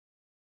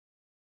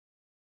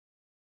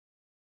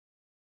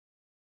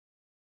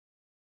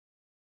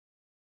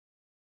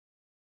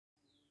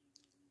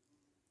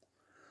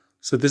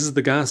So this is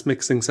the gas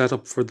mixing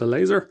setup for the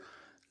laser.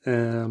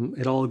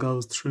 It all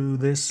goes through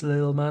this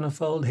little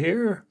manifold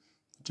here,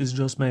 which is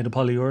just made of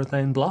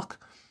polyurethane block.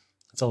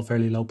 It's all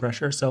fairly low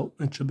pressure, so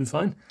it should be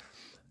fine.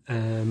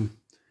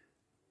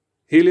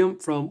 Helium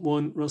from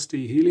one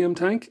rusty helium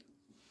tank.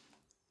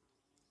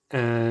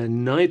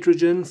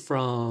 Nitrogen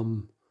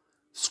from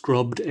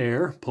scrubbed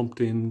air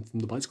pumped in from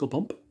the bicycle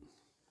pump.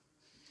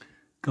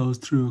 Goes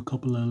through a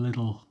couple of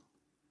little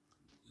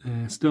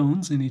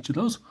stones in each of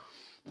those.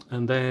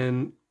 And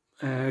then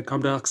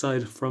carbon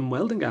dioxide from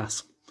welding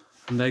gas.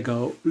 And they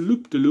go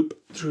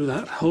loop-de-loop through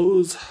that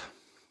hose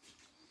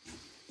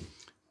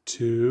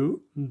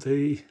to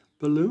the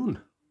balloon.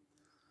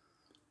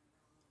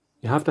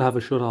 You have to have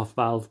a shut-off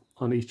valve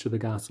on each of the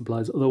gas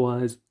supplies,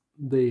 otherwise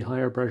the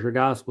higher pressure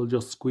gas will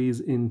just squeeze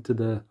into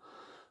the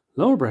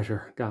lower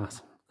pressure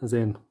gas, as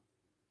in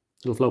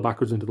it'll flow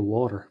backwards into the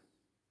water.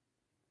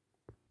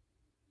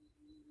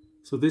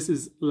 So this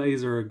is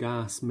laser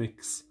gas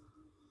mix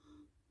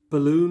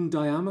balloon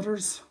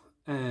diameters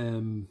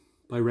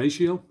by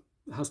ratio.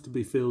 It has to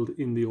be filled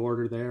in the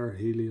order there: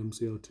 helium,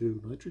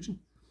 CO2, nitrogen.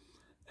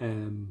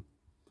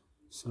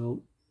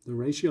 So the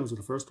ratios are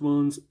the first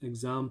ones,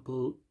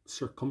 example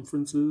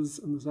circumferences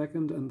in the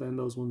second, and then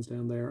those ones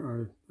down there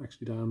are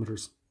actually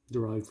diameters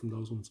derived from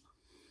those ones.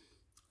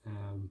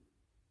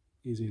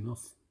 Easy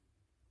enough.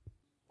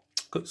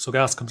 Good. So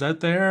gas comes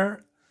out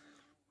there,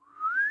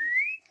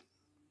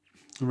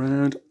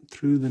 around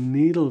through the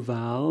needle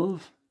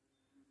valve.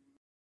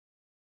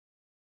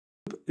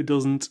 It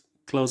doesn't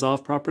close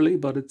off properly,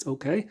 but it's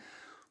okay.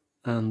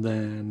 And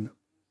then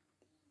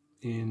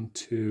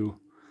into,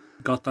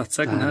 got that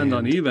second hand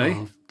on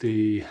eBay, of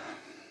the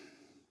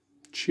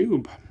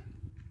tube.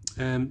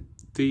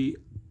 The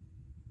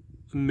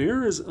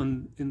mirrors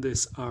in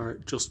this are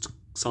just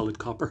solid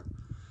copper,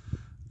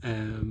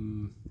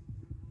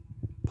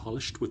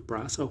 polished with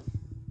brasso,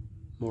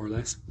 more or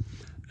less,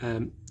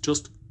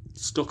 just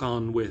stuck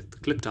on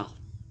with clip towel.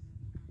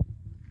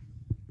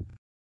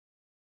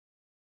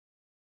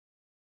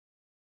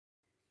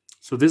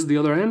 So this is the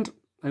other end,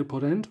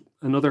 output end,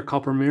 another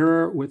copper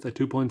mirror with a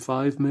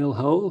 2.5mm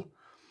hole,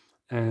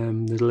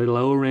 there's a little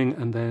O-ring,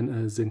 and then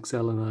a zinc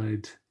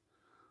selenide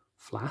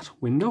flat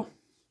window.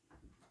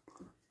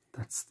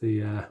 That's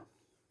the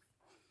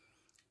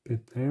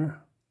bit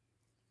there.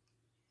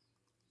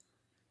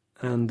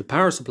 And the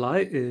power supply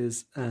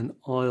is an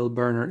oil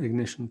burner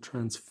ignition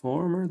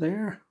transformer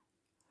there,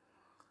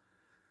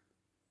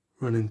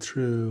 running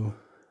through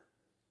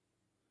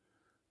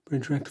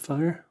bridge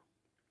rectifier.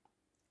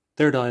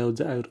 They're diodes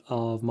out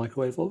of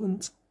microwave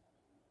ovens.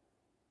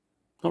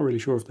 Not really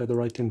sure if they're the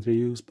right thing to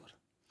use, but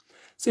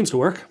seems to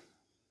work.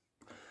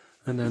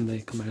 And then they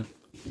come out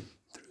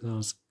through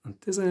those at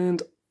this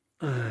end,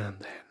 and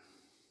then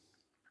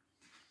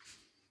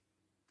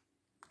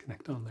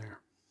connect on there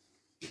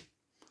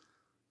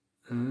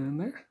and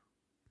there.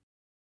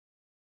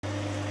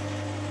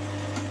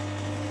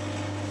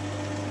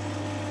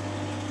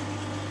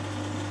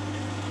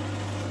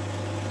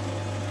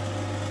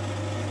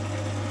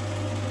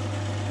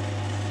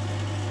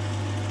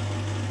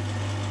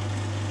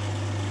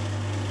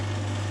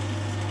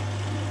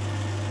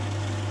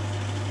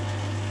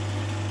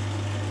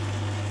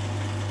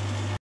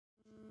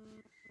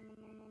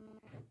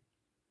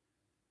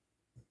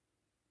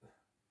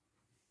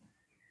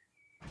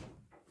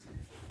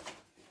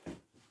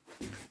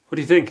 What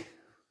do you think?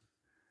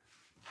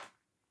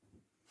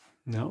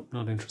 No,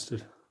 not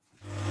interested.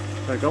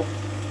 There you go.